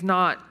homeschooling is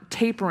not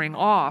tapering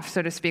off,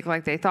 so to speak,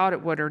 like they thought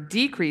it would, or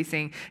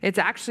decreasing. It's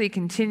actually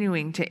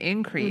continuing to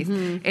increase.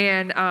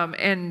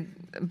 And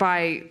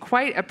by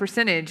quite a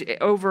percentage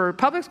over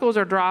public schools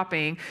are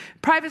dropping,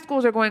 private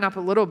schools are going up a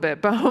little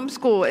bit, but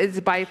homeschool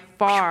is by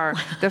far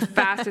the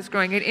fastest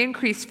growing. It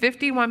increased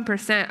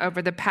 51%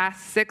 over the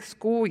past 6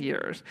 school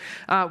years,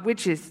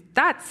 which is,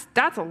 that's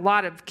a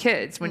lot of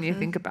kids when you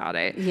think about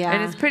it. Yeah.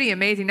 And it's pretty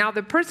amazing. Now,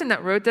 the person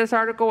that wrote this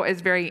article is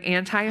very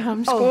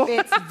anti-homeschool. Oh,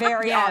 it's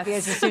very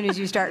obvious as soon as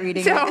you start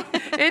reading So it.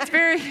 it's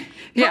very,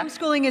 yeah.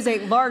 Homeschooling is a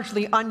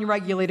largely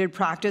unregulated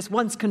practice,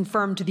 once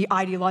confirmed to the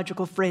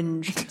ideological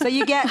fringe. So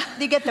you get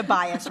the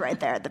bias right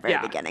there at the very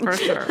beginning. For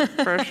sure.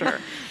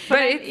 But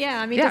to see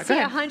go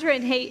ahead.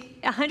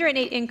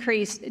 108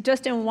 increase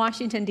just in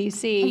Washington,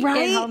 D.C.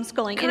 Right? in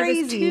homeschooling,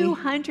 Crazy. and it was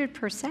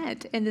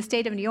 200% in the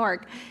state of New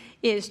York,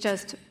 is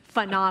just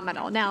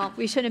phenomenal. Now,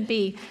 we shouldn't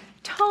be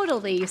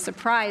totally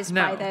surprised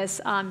by No.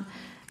 this.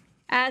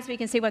 As we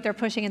can see what they're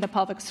pushing into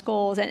public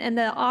schools, and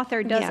the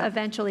author does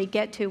eventually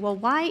get to, well,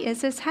 why is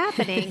this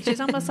happening?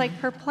 She's almost like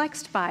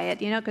perplexed by it,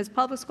 because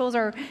public schools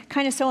are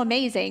kind of so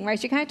amazing, right?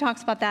 She kind of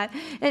talks about that.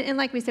 And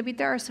like we said,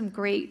 there are some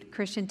great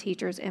Christian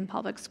teachers in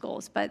public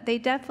schools, but they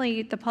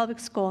definitely, the public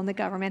school and the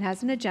government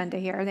has an agenda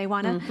here. They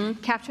want to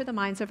capture the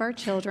minds of our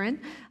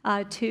children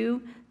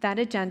to that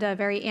agenda, a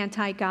very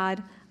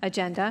anti-God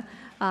agenda.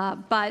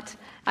 But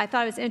I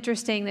thought it was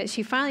interesting that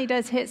she finally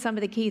does hit some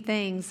of the key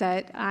things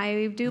that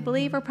I do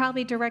believe are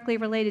probably directly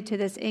related to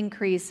this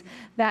increase,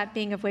 that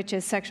being of which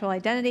is sexual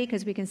identity,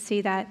 because we can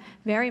see that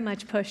very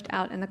much pushed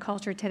out in the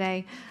culture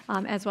today,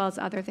 as well as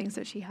other things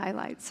that she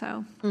highlights.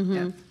 So,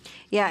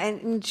 Yeah,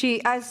 and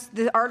she, as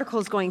the article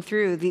is going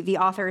through, the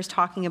author is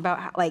talking about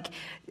how, like,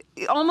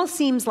 it almost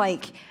seems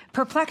like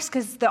perplexed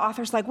because the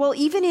author's like, well,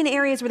 even in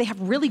areas where they have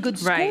really good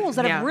schools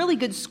that have really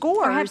good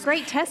scores, or have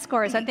great test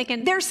scores, I'm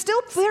thinking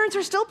parents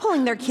are still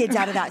pulling their kids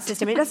out of that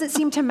system. It doesn't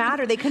seem to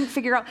matter. They couldn't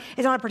figure out,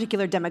 it's not a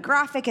particular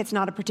demographic, it's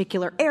not a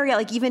particular area.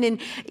 Like even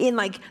in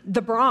like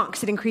the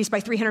Bronx, it increased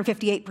by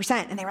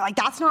 358%. And they were like,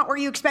 that's not where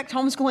you expect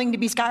homeschooling to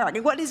be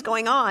skyrocketing. What is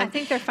going on? I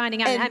think they're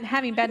finding out, and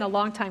having been a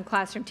long-time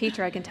classroom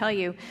teacher, I can tell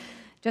you,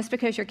 just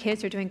because your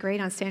kids are doing great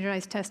on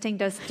standardized testing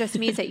just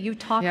means that you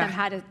taught them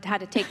how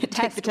to take the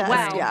test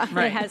well.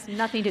 Right. It has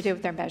nothing to do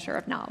with their measure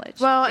of knowledge.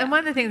 Well, and one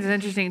of the things that's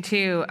interesting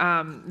too,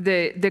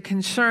 the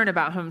concern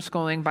about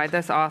homeschooling by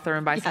this author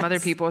and by some other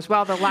people as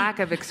well, the lack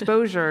of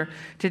exposure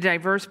to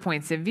diverse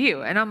points of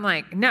view. And I'm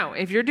like, no,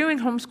 if you're doing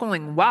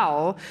homeschooling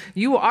well,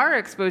 you are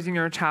exposing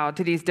your child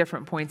to these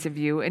different points of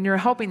view, and you're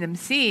helping them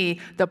see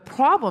the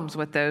problems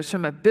with those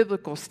from a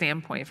biblical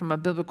standpoint, from a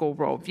biblical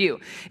worldview.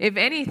 If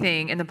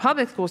anything, in the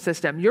public school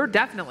system, you're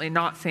definitely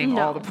not seeing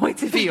all the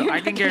points of view.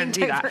 I can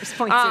guarantee that.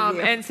 Points of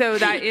view. And so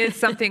that is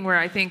something where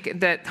I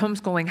think that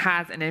homeschooling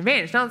has an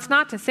advantage. Now, it's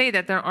not to say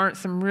that there aren't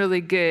some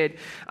really good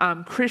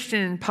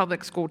Christian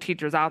public school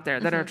teachers out there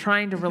that are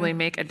trying to really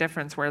make a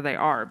difference where they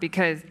are,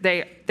 because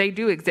they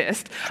do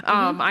exist.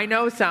 I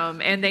know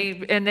some, and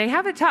they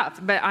have it tough,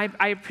 but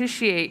I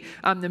appreciate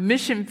the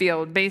mission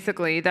field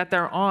basically that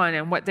they're on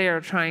and what they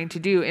are trying to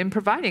do in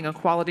providing a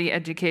quality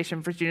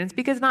education for students,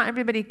 because not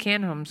everybody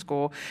can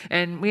homeschool,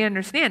 and we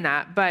understand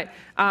that. But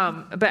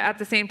at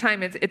the same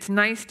time, it's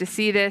nice to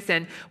see this.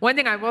 And one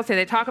thing I will say,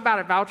 they talk about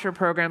a voucher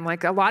program.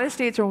 Like a lot of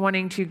states are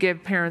wanting to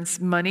give parents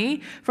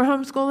money for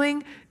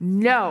homeschooling.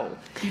 No,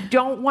 you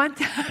don't want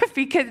that,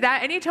 because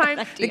that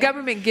anytime the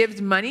government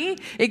gives money,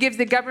 it gives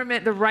the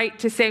government the right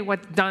to say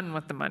what's done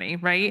with the money,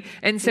 right?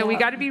 And so we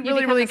got to be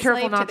really, really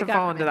careful not to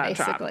fall into that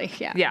trap.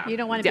 Yeah. You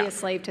don't want to be a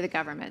slave to the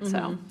government.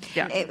 So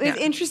It was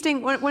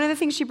interesting. One of the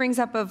things she brings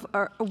up of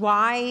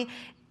why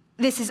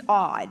this is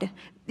odd.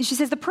 She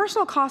says the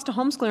personal cost to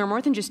homeschooling are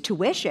more than just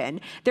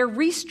tuition. They're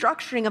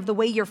restructuring of the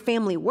way your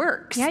family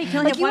works. Yeah, you can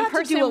only have one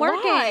person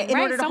working in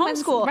order to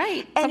homeschool.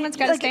 Right, and someone's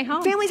got to stay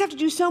home. Families have to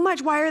do so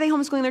much. Why are they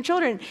homeschooling their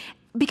children?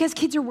 Because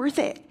kids are worth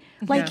it.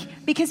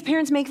 Because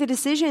parents make the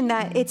decision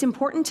that it's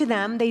important to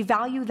them. They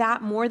value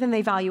that more than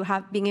they value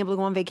being able to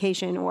go on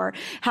vacation or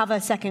have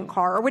a second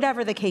car or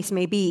whatever the case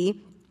may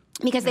be.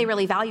 Because they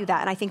really value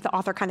that. And I think the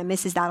author kind of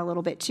misses that a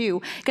little bit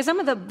too. Because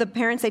some of the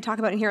parents they talk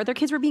about in here, their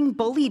kids were being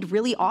bullied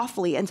really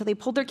awfully. And so they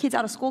pulled their kids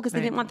out of school because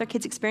they didn't want their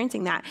kids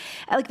experiencing that.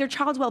 Like their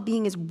child's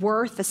well-being is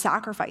worth the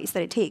sacrifice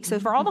that it takes. So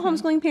for all the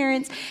homeschooling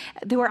parents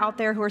who are out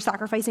there who are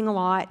sacrificing a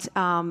lot to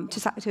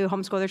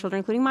homeschool their children,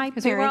 including my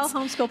parents. We were all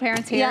homeschool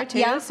parents here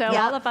too. So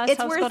all of us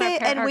it's worth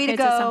it, and way to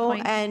go.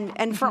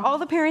 And for all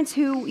the parents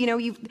who,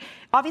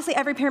 obviously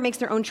every parent makes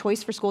their own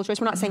choice for school choice.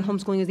 We're not saying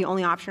homeschooling is the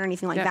only option or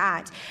anything like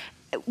that.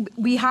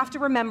 We have to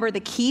remember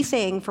the key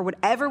thing for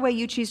whatever way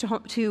you choose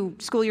to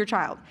school your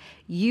child.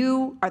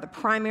 You are the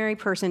primary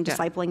person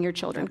discipling your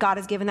children. God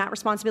has given that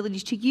responsibility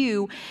to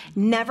you.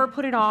 Never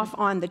put it off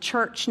on the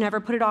church.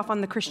 Never put it off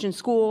on the Christian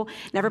school.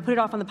 Never put it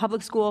off on the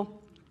public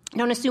school.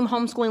 Don't assume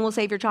homeschooling will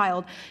save your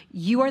child.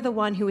 You are the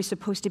one who is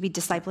supposed to be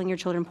discipling your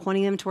children,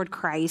 pointing them toward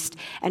Christ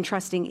and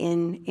trusting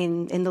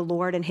in the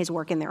Lord and his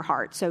work in their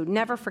heart. So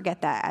never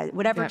forget that.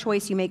 Whatever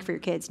choice you make for your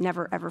kids,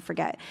 never, ever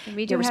forget and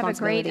we do your have a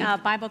great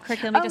responsibility. Bible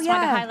curriculum. We just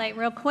want to highlight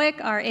real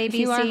quick our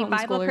ABC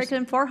Bible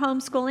curriculum for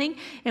homeschooling.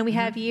 And we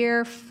have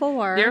year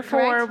 4. Year 4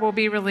 correct? will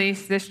be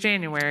released this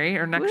January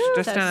or next,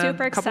 just So in a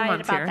super couple excited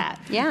months about here. that.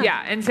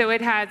 Yeah. And so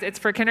it's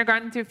for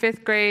kindergarten through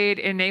 5th grade.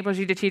 It enables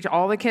you to teach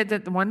all the kids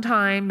at one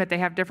time, but they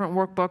have different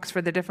workbooks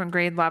for the different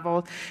grade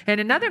levels. And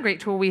another great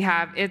tool we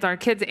have is our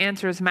Kids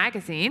Answers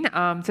magazine.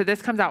 So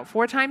this comes out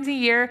 4 times a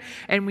year,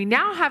 and we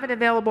now have it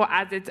available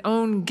as its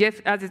own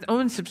gift, as its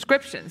own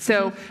subscription.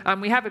 So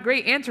we have a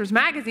great Answers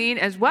magazine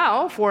as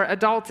well for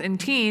adults and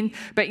teens,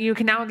 but you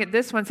can now get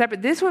this one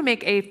separate. This would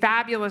make a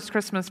fabulous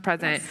Christmas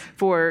present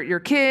for your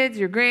kids,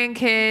 your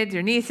grandkids,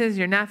 your nieces,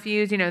 your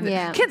nephews. You know,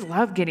 the kids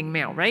love getting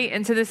mail, right?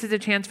 And so this is a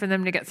chance for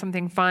them to get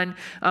something fun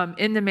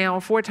in the mail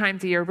 4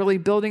 times a year, really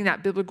building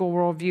that biblical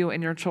worldview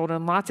in your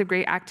children. Lots of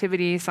great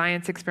activities,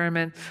 science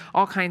experiments,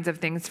 all kinds of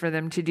things for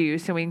them to do.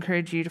 So we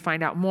encourage you to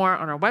find out more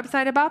on our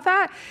website about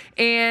that.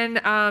 And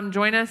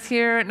join us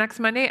here next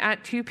Monday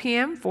at 2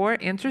 p.m. for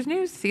Answers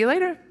News. See you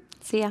later.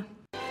 See ya.